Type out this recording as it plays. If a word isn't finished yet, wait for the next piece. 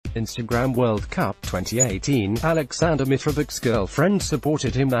Instagram World Cup 2018, Aleksandar Mitrovic's girlfriend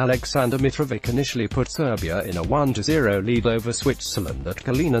supported him. Aleksandar Mitrovic initially put Serbia in a 1-0 lead over Switzerland at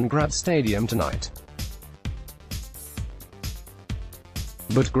Kaliningrad Stadium tonight.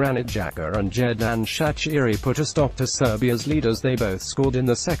 But Granit Xhaka and Xherdan Shaqiri put a stop to Serbia's lead as they both scored in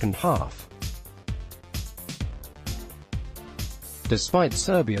the second half. Despite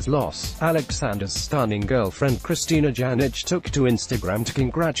Serbia's loss, Aleksandar's stunning girlfriend Kristina took to Instagram to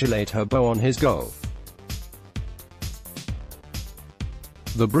congratulate her beau on his goal.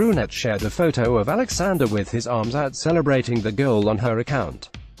 The brunette shared a photo of Aleksandar with his arms out celebrating the goal on her account.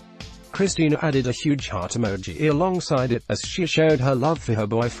 Kristina added a huge heart emoji alongside it, as she showed her love for her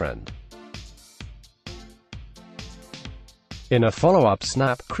boyfriend. In a follow-up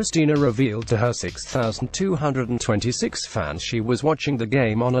snap, Kristina revealed to her 6,226 fans she was watching the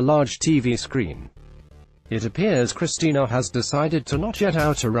game on a large TV screen. It appears Kristina has decided to not jet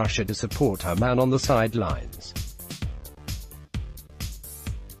out to Russia to support her man on the sidelines.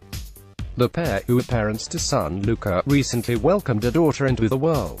 The pair, who are parents to son Luka, recently welcomed a daughter into the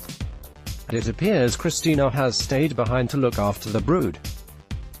world. It appears Kristina has stayed behind to look after the brood.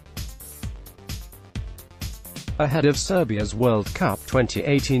 Ahead of Serbia's World Cup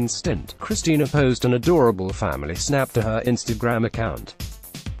 2018 stint, Kristina posted an adorable family snap to her Instagram account.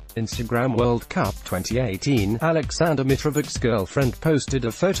 Instagram World Cup 2018, Aleksandar Mitrovic's girlfriend posted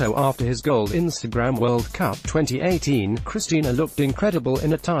a photo after his goal. Instagram World Cup 2018, Kristina looked incredible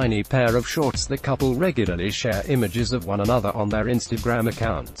in a tiny pair of shorts. The couple regularly share images of one another on their Instagram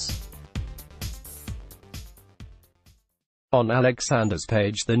accounts. On Aleksandar's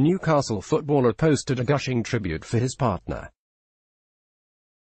page, the Newcastle footballer posted a gushing tribute for his partner.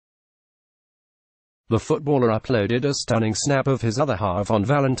 The footballer uploaded a stunning snap of his other half on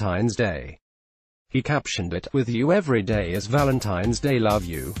Valentine's Day. He captioned it, "With you every day is Valentine's Day, love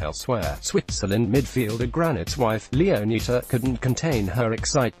you." Elsewhere, Switzerland midfielder Granit's wife, Leonita, couldn't contain her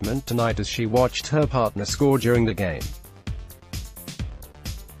excitement tonight as she watched her partner score during the game.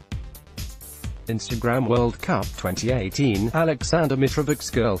 Instagram World Cup 2018, Aleksandar Mitrovic's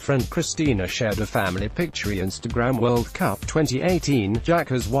girlfriend Kristina shared a family picture. Instagram World Cup 2018,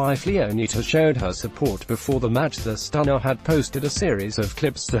 Xhaka's wife Leonita showed her support before the match. The stunner had posted a series of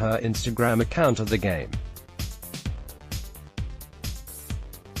clips to her Instagram account of the game.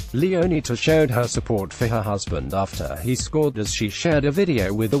 Leonita showed her support for her husband after he scored as she shared a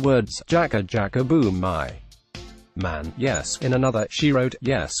video with the words, "Xhaka Xhaka boom my man, yes." In another, she wrote,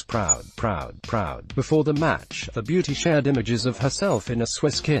 "Yes, proud, proud, proud." Before the match, the beauty shared images of herself in a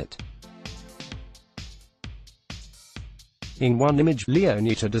Swiss kit. In one image,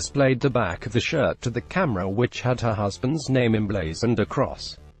 Leonita displayed the back of the shirt to the camera, which had her husband's name emblazoned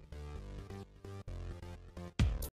across.